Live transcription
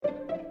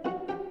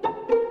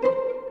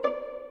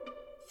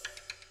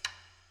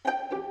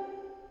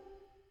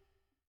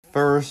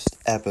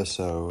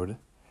episode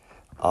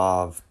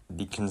of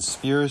the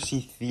Conspiracy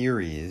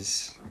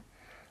Theories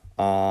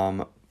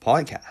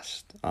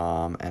podcast.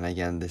 And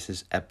again, this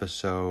is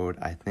episode,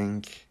 I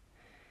think,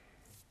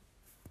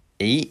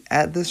 8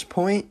 at this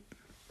point.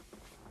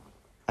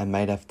 I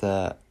might have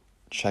to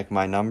check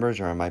my numbers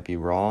or I might be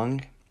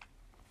wrong.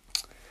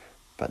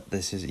 But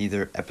this is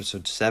either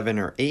episode 7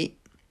 or 8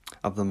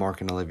 of the Marc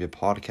and Olivia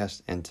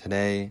podcast. And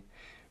today,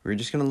 we're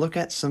just going to look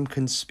at some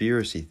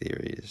conspiracy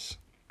theories.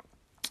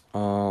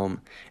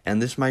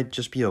 And this might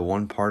just be a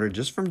one-parter.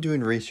 Just from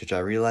doing research, I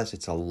realized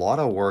it's a lot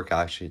of work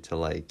actually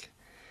to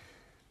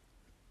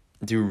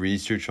do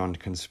research on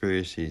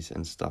conspiracies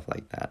and stuff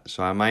like that.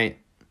 So I might,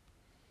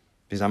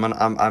 because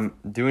I'm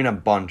doing a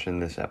bunch in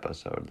this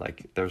episode.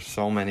 There's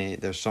so many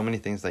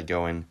things that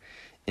go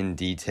in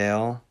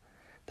detail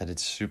that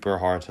it's super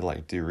hard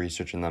to do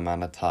research in the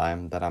amount of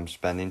time that I'm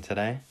spending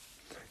today.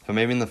 So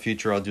maybe in the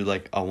future I'll do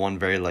a one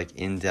very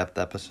in-depth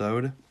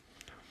episode.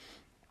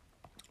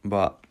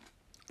 But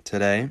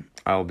today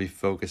I will be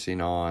focusing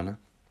on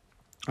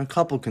a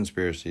couple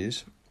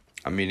conspiracies.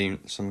 I'm eating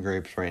some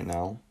grapes right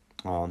now.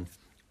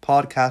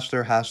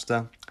 Podcaster has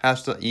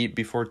to eat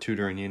before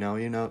tutoring, you know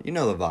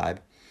the vibe.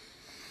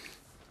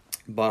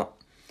 But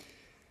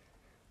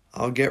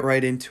I'll get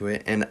right into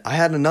it. And I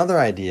had another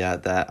idea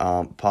that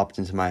popped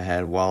into my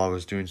head while I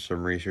was doing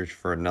some research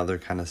for another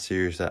kind of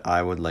series that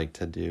I would like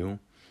to do.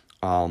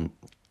 And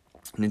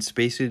it's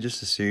basically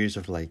just a series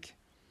of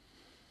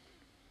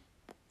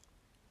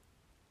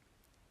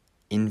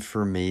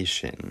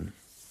information.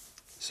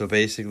 So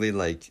basically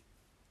I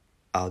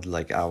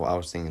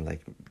was thinking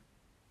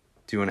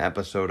do an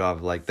episode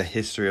of the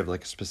history of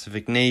a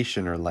specific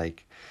nation, or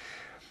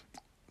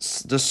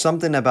just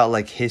something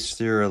about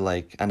history or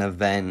an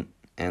event,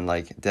 and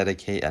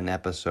dedicate an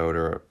episode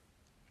or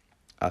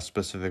a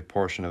specific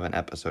portion of an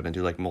episode and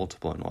do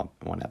multiple in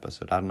one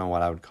episode. I don't know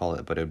what I would call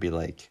it, but it would be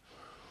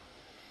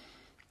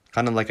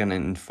kind of an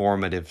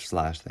informative /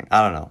 thing.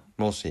 I don't know.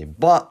 We'll see.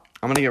 But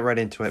I'm going to get right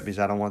into it because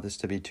I don't want this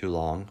to be too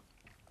long.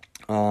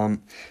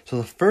 So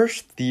the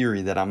first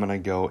theory that I'm going to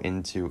go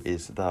into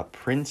is the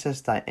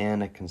Princess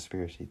Diana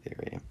conspiracy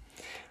theory.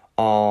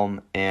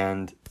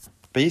 And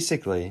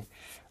basically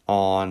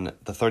on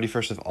the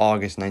 31st of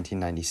August,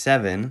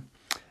 1997,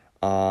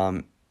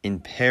 in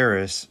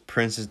Paris,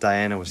 Princess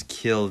Diana was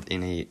killed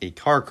in a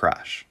car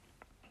crash.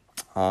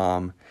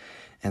 And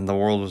the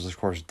world was, of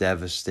course,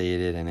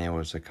 devastated, and it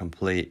was a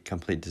complete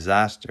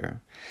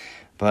disaster.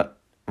 But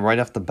right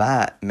off the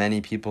bat, many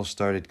people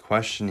started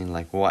questioning,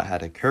 what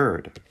had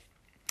occurred.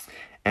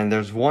 And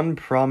there's one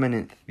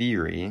prominent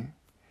theory,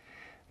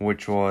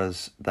 which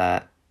was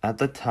that at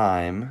the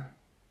time,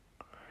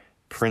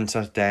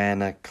 Princess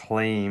Diana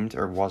claimed,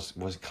 or was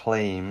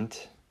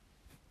claimed,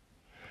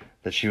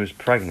 that she was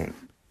pregnant.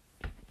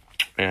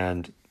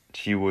 And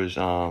she was,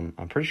 I'm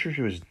pretty sure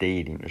she was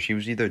dating, or she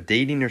was either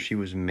dating or she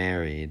was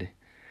married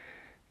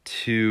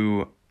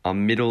to a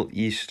Middle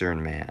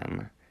Eastern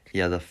man.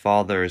 Yeah, the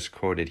father is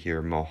quoted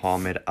here,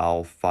 Mohammed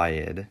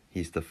al-Fayed.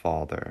 He's the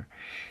father.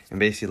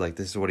 And basically,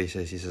 this is what he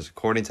says. He says,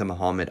 according to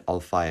Mohammed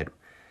al-Fayed,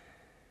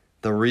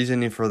 the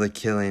reasoning for the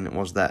killing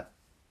was that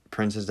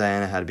Princess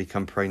Diana had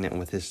become pregnant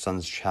with his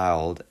son's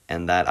child,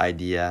 and that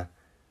idea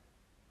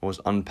was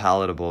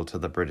unpalatable to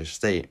the British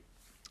state.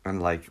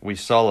 And we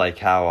saw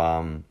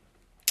how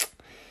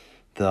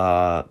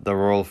the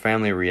royal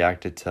family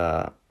reacted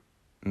to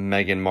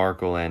Meghan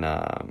Markle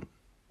and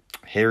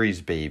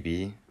Harry's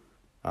baby,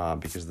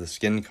 because the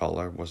skin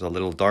color was a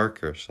little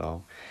darker.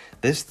 So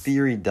this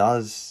theory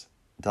does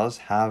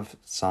have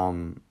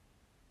some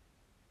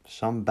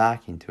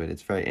backing to it.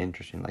 It's very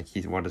interesting.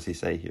 What does he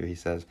say here? He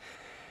says,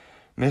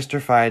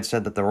 Mr. Fayed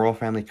said that the royal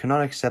family could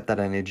not accept that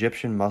an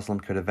Egyptian Muslim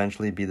could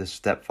eventually be the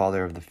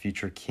stepfather of the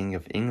future king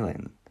of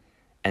England,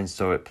 and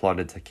so it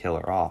plotted to kill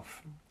her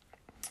off.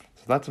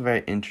 So that's a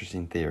very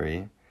interesting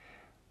theory.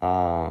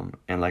 And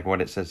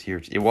what it says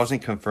here, it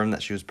wasn't confirmed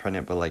that she was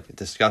pregnant, but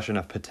discussion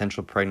of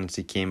potential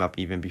pregnancy came up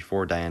even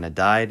before Diana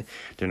died.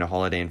 During a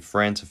holiday in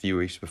France a few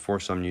weeks before,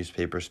 some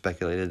newspapers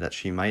speculated that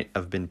she might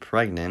have been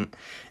pregnant,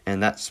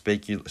 and that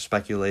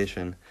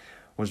speculation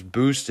was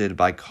boosted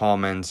by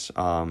comments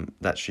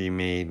that she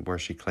made where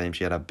she claimed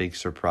she had a big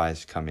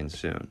surprise coming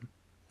soon.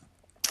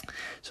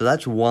 So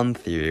that's one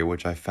theory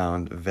which I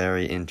found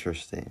very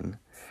interesting.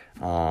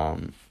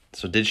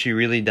 So did she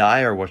really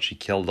die, or was she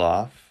killed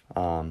off?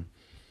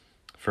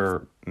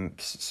 For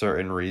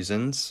certain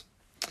reasons.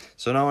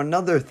 So now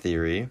another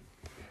theory,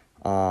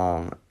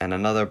 and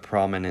another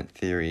prominent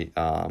theory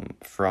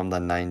from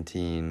the late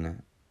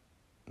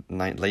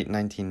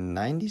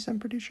 1990s, I'm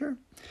pretty sure,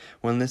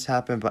 when this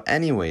happened. But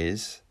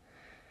anyways,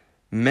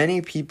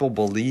 many people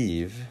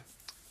believe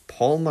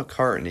Paul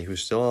McCartney,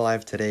 who's still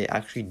alive today,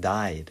 actually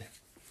died.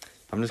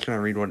 I'm just going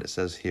to read what it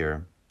says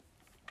here.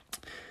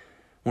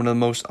 One of the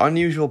most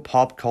unusual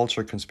pop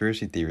culture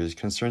conspiracy theories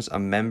concerns a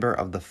member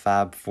of the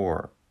Fab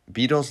Four.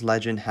 Beatles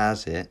legend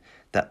has it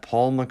that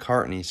Paul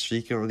McCartney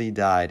secretly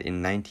died in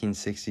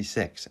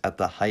 1966 at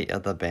the height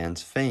of the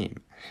band's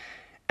fame,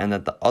 and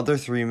that the other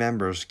 3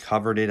 members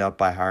covered it up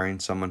by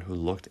hiring someone who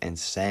looked and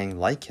sang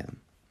like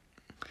him.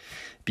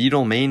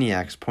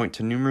 Beatlemaniacs point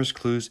to numerous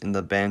clues in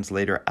the band's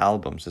later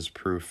albums as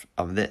proof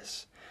of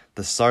this.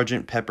 The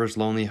Sgt. Pepper's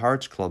Lonely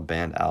Hearts Club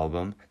Band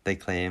album, they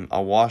claim,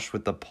 awash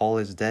with the Paul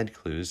is Dead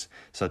clues,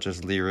 such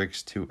as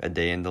lyrics to A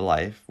Day in the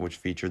Life, which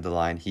featured the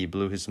line, "He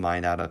blew his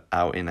mind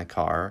out in a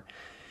car,"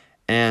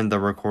 and the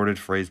recorded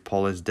phrase,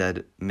 "Paul is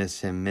dead, miss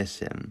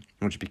him,"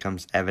 which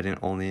becomes evident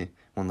only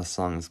when the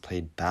song is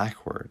played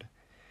backward.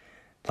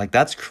 Like,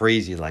 that's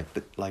crazy. Like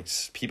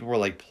people were,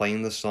 like,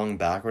 playing the song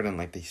backward, and,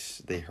 like,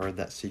 they heard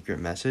that secret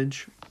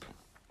message.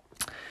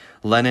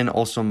 Lennon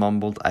also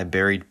mumbled, "I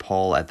buried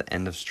Paul at the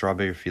end of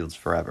Strawberry Fields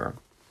Forever,"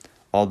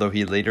 although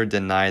he later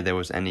denied there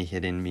was any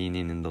hidden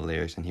meaning in the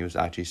lyrics, and he was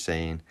actually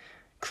saying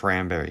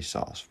cranberry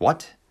sauce.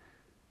 What?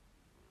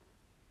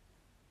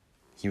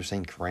 He was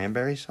saying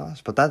cranberry sauce?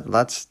 But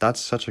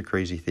that's such a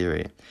crazy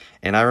theory.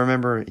 And I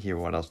remember here,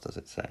 what else does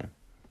it say?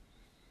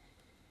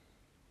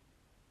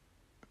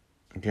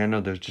 Yeah,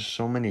 no, there's just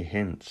so many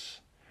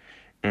hints.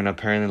 And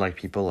apparently, like,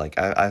 people, like,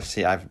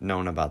 I've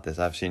known about this.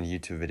 I've seen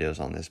YouTube videos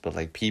on this, but,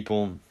 like,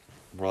 people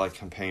were, like,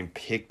 comparing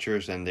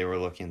pictures, and they were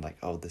looking like,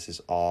 oh, this is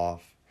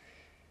off,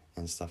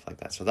 and stuff like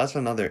that. So that's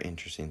another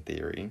interesting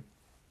theory.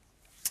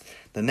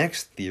 The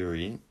next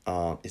theory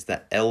is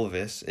that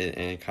Elvis,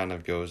 and it kind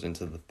of goes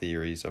into the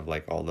theories of,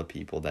 like, all the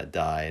people that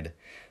died,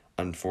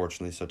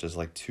 unfortunately, such as,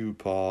 like,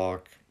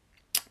 Tupac,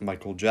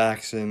 Michael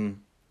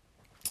Jackson,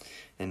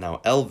 and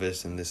now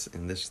Elvis. In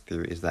this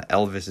theory is that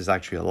Elvis is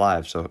actually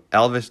alive. So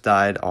Elvis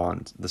died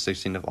on the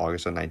 16th of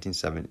August of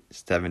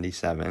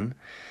 1977,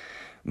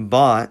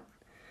 but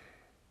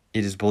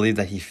it is believed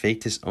that he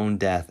faked his own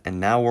death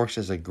and now works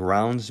as a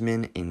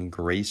groundsman in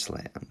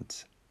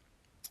Graceland.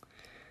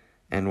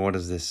 And what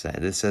does this say?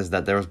 This says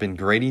that there has been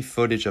grainy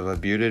footage of a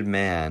bearded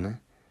man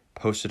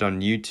posted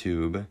on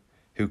YouTube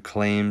who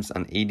claims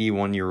an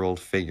 81-year-old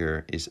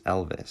figure is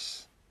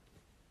Elvis.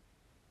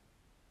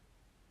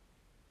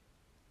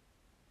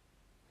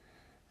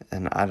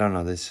 And I don't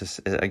know, this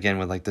is, again,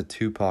 with, like, the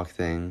Tupac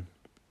thing,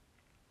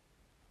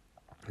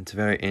 it's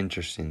very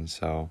interesting.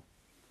 So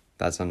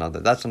that's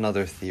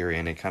another theory,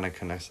 and it kind of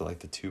connects to, like,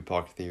 the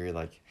Tupac theory.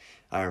 Like,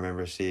 I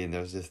remember seeing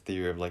there's this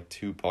theory of, like,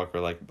 Tupac, or,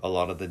 like, a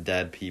lot of the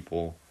dead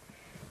people,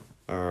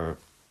 or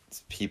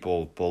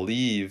people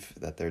believe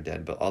that they're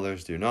dead, but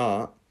others do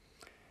not,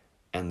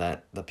 and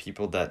that the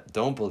people that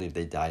don't believe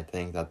they died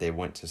think that they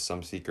went to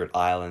some secret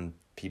island.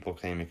 People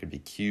claim it could be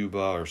Cuba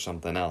or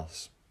something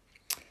else.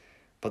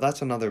 But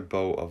that's another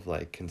boat of,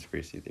 like,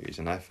 conspiracy theories,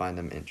 and I find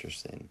them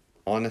interesting.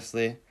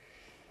 Honestly,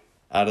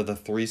 out of the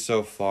 3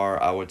 so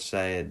far, I would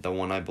say the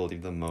one I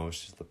believe the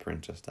most is the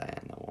Princess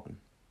Diana one,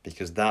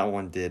 because that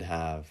one did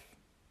have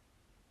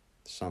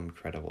some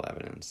credible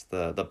evidence.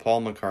 The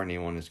Paul McCartney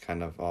one is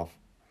kind of off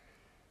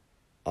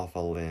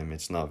a limb.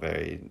 It's not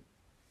very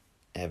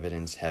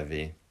evidence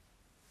heavy.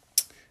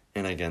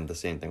 And again, the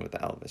same thing with the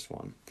Elvis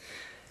one.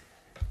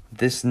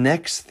 This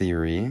next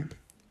theory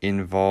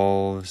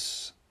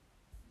involves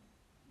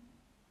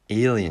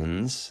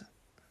aliens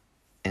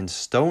and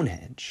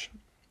Stonehenge.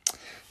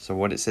 So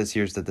what it says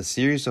here is that the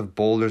series of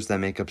boulders that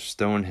make up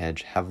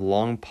Stonehenge have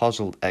long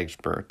puzzled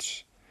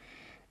experts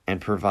and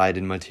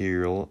provided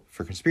material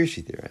for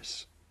conspiracy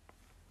theorists.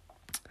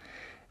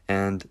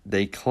 And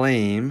they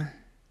claim,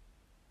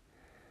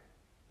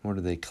 what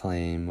do they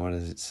claim? What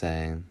does it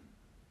say?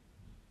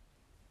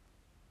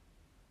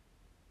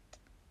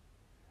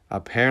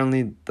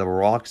 Apparently the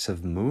rocks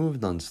have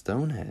moved on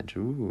Stonehenge.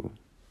 Ooh.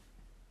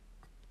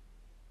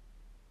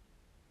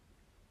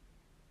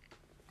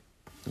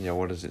 Yeah,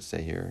 what does it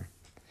say here?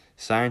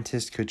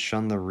 Scientists could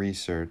shun the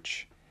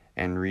research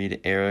and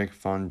read Erich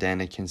von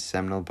Daniken's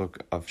seminal book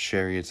of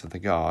Chariots of the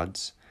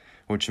Gods,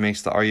 which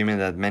makes the argument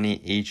that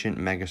many ancient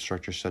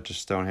megastructures such as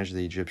Stonehenge,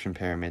 the Egyptian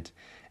pyramid,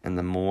 and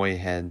the Moai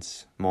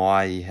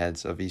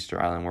heads of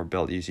Easter Island were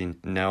built using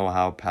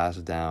know-how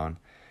passed down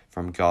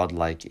from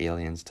godlike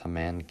aliens to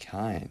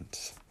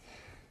mankind.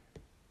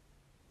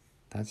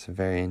 That's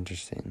very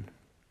interesting.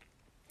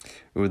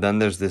 Ooh, then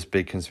there's this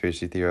big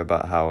conspiracy theory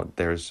about how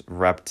there's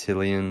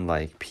reptilian,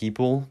 like,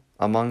 people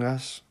among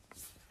us.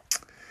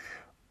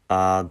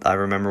 I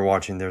remember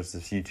watching, there's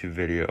this YouTube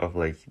video of,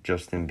 like,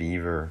 Justin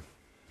Bieber,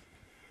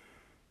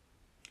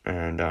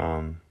 and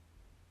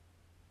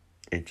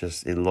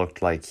it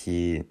looked like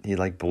he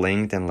like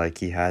blinked, and, like,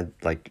 he had,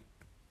 like,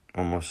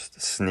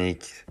 almost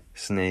snake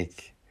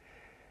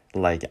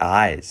like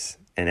eyes,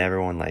 and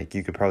everyone, like,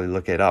 you could probably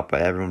look it up,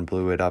 but everyone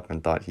blew it up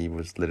and thought he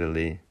was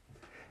literally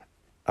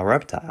a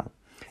reptile.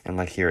 And,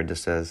 like, here it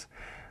just says,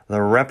 the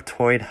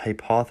reptoid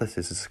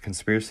hypothesis is a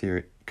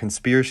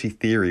conspiracy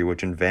theory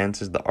which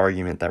advances the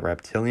argument that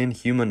reptilian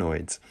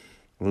humanoids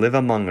live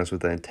among us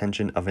with the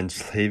intention of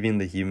enslaving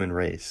the human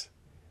race.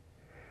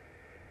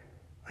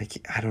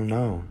 Like, I don't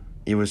know.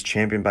 It was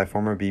championed by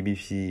former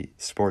BBC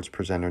sports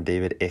presenter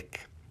David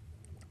Icke,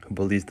 who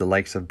believes the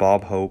likes of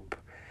Bob Hope,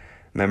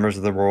 members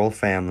of the royal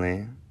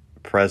family,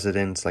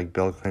 presidents like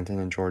Bill Clinton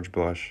and George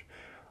Bush,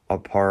 are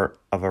part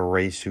of a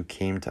race who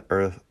came to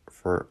Earth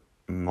for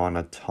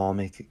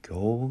monatomic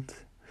gold.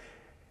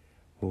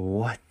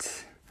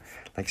 What?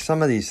 Like,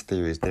 some of these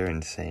theories, they're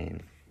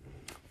insane.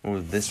 Oh,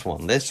 this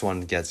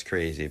one gets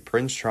crazy.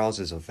 Prince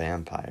Charles is a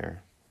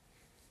vampire.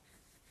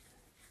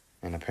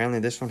 And apparently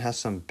this one has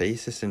some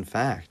basis in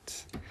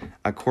fact.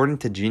 According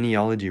to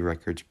genealogy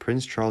records,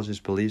 Prince Charles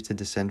is believed to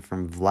descend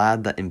from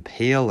Vlad the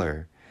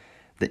Impaler,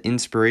 the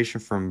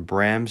inspiration from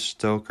Bram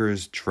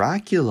Stoker's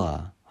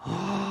Dracula.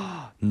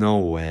 No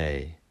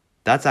way.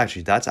 That's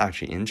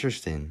actually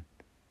interesting.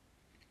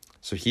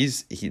 So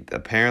he's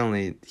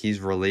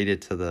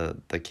related to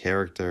the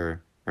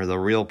character or the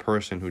real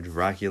person who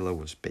Dracula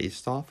was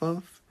based off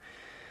of.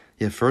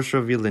 Yeah, first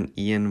revealed in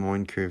Ian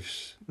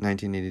Moncreiff's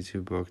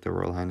 1982 book, The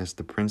Royal Highness,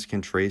 the prince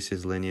can trace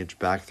his lineage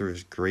back through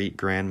his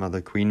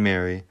great-grandmother, Queen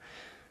Mary,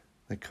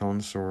 the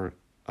consort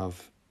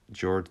of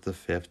George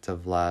V, to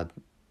Vlad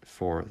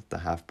IV, the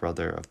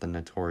half-brother of the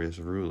notorious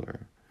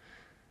ruler.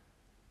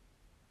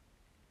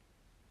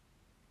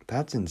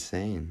 That's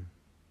insane.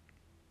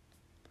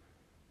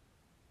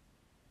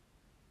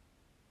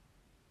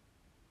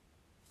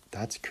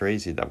 That's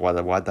crazy.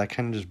 That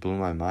kind of just blew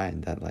my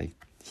mind, that, like,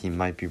 he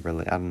might be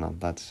really, I don't know,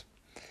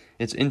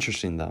 it's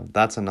interesting, though.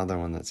 That's another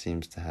one that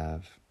seems to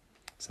have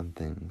some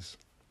things.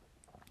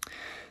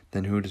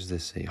 Then who does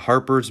this say?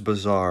 Harper's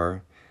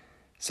Bazaar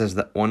says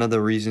that one of the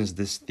reasons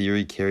this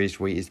theory carries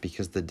weight is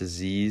because the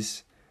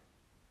disease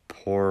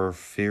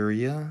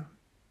porphyria,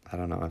 I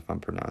don't know if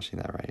I'm pronouncing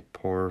that right,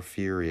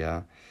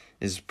 porphyria,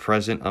 is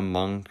present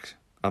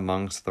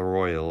amongst the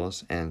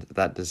royals, and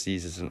that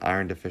disease is an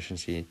iron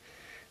deficiency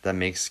that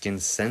makes skin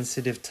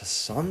sensitive to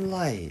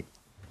sunlight.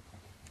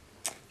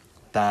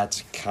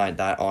 That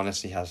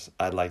honestly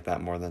I like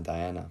that more than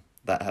Diana.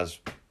 That has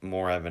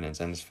more evidence,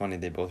 and it's funny,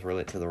 they both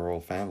relate to the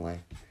royal family.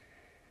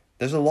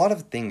 There's a lot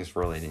of things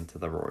relating to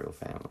the royal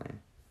family.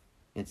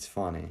 It's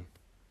funny,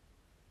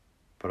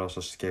 but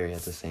also scary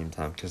at the same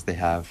time, because they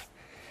have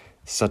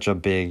such a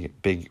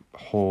big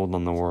hold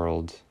on the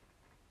world.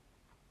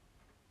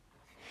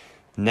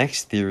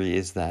 Next theory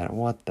is that,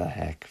 what the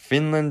heck?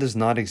 Finland does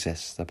not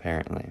exist,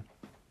 apparently.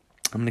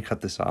 I'm going to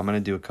cut this off. I'm going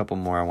to do a couple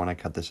more. I want to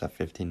cut this at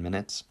 15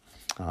 minutes.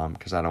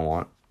 Because I don't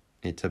want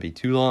it to be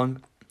too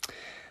long.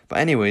 But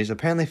anyways,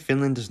 apparently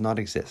Finland does not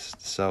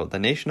exist. So the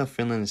nation of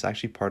Finland is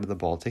actually part of the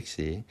Baltic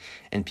Sea.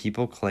 And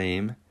people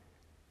claim...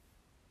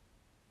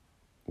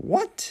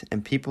 What?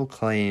 And people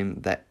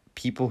claim that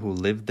people who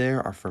live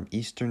there are from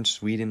eastern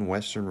Sweden,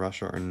 western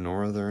Russia, or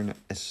northern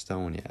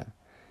Estonia.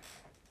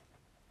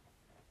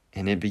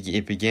 And it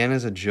began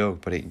as a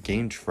joke, but it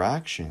gained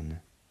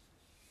traction.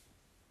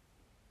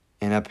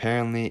 And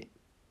apparently...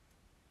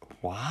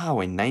 Wow,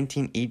 in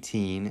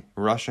 1918,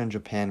 Russia and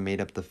Japan made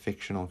up the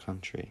fictional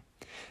country.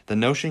 The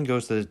notion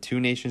goes that the two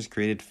nations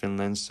created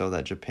Finland so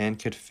that Japan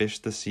could fish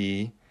the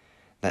sea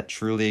that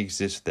truly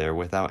exists there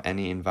without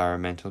any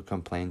environmental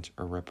complaints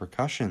or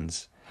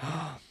repercussions.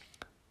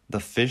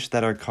 The fish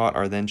that are caught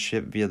are then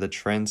shipped via the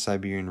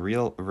Trans-Siberian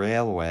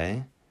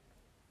Railway,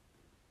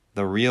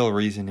 the real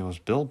reason it was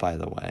built, by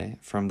the way,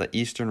 from the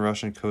eastern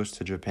Russian coast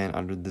to Japan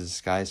under the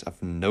disguise of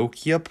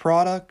Nokia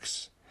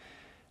products,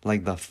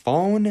 like the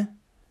phone.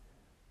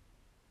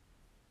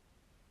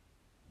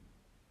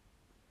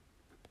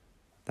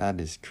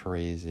 That is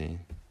crazy.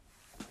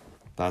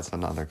 That's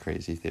another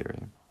crazy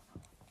theory.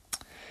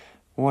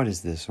 What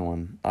is this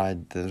one?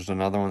 There's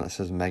another one that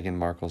says Meghan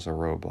Markle's a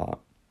robot.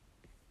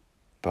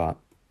 But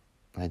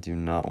I do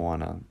not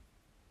want to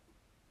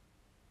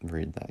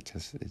read that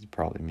because it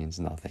probably means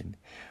nothing.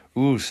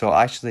 Ooh, so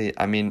actually,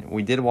 I mean,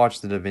 we did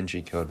watch the Da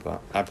Vinci Code,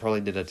 but I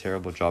probably did a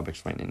terrible job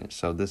explaining it.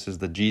 So this is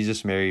the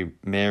Jesus married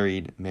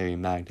Mary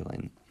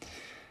Magdalene.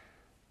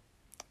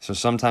 So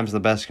sometimes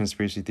the best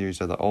conspiracy theories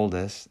are the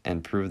oldest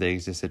and prove they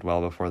existed well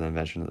before the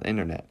invention of the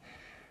internet.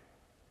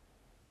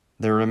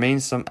 There remain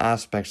some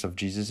aspects of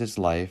Jesus'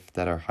 life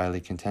that are highly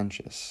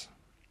contentious,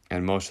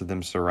 and most of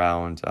them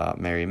surround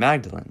Mary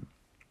Magdalene.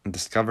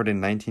 Discovered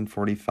in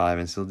 1945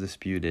 and still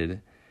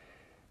disputed,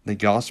 the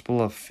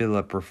Gospel of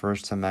Philip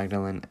refers to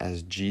Magdalene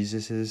as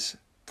Jesus'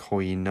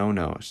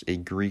 koinonos, a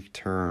Greek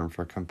term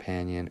for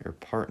companion or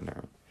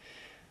partner.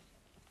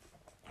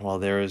 While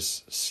there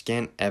is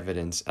scant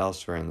evidence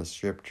elsewhere in the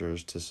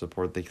scriptures to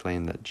support the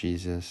claim that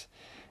Jesus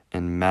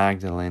and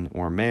Magdalene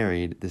were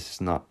married, this has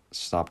not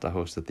stopped a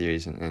host of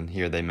theories, and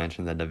here they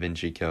mention the Da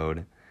Vinci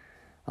Code.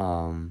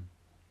 But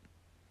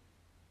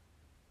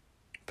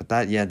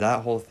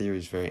that whole theory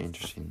is very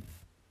interesting.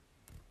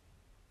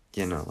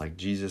 You know, like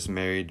Jesus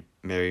married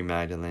Mary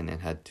Magdalene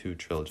and had 2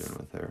 children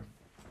with her.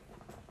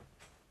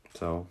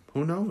 So,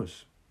 who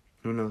knows?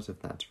 Who knows if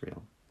that's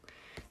real?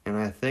 And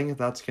I think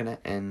that's going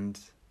to end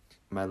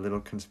my little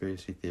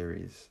conspiracy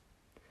theories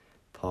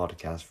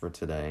podcast for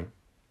today.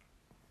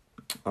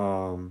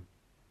 But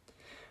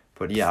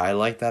yeah, I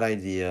like that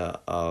idea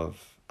of,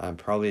 I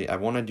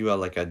want to do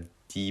a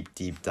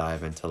deep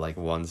dive into like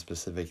one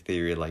specific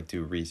theory, like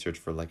do research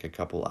for like a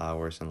couple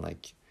hours, and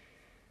like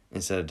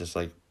instead of just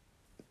like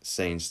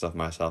saying stuff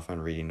myself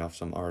and reading off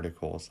some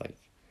articles, like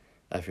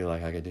I feel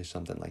like I could do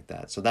something like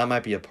that. So that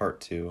might be a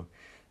part 2,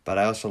 but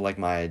I also like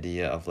my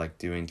idea of like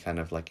doing kind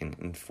of like an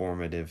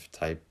informative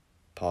type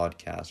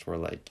podcast where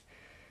like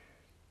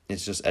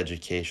it's just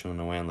educational in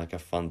a way and like a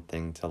fun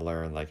thing to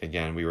learn. Like,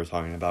 again, we were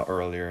talking about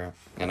earlier,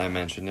 and I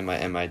mentioned in my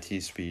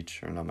MIT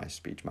speech, or not my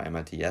speech, my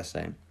MIT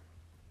essay,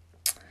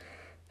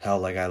 how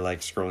like I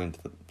like scrolling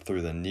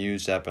through the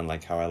news app, and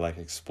like how I like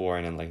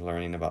exploring and like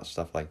learning about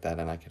stuff like that,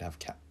 and I could have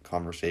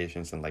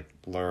conversations and like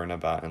learn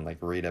about and like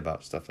read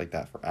about stuff like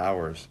that for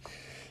hours.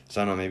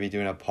 So I don't know, maybe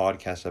doing a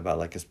podcast about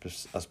like a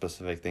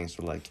specific thing.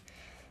 So like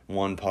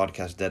one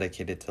podcast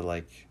dedicated to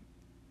like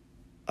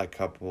a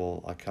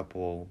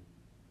couple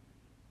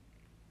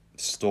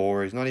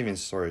stories, not even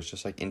stories,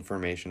 just like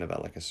information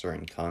about like a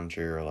certain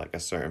country or like a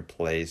certain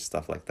place,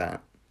 stuff like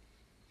that.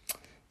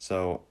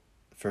 So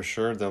for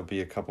sure there'll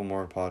be a couple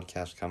more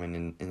podcasts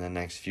coming in the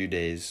next few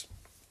days.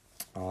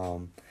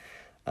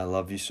 I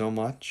love you so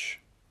much.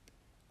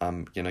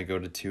 I'm gonna go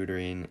to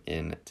tutoring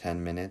in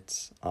 10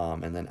 minutes,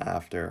 and then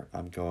after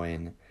I'm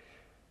going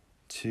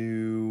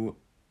to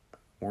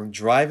we're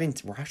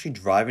actually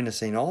driving to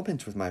St.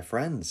 Albans with my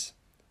friends.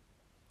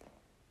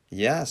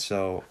 Yeah,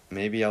 so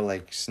maybe I'll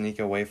like sneak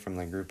away from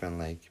the group and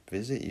like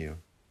visit you.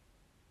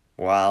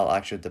 Well,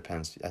 actually it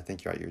depends. I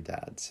think you're at your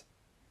dad's.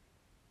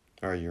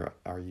 Or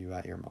are you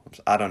at your mom's?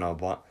 I don't know,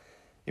 but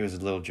it was a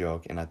little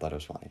joke and I thought it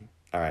was funny.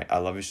 All right, I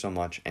love you so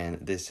much, and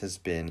this has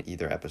been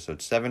either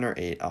episode 7 or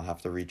 8. I'll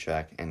have to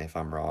recheck, and if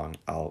I'm wrong,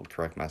 I'll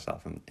correct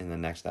myself in the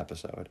next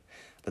episode.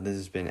 But this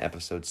has been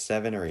episode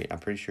 7 or 8. I'm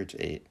pretty sure it's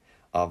 8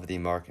 of the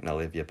Marc and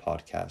Olivia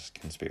podcast,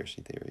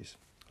 Conspiracy Theories.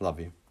 Love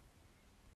you.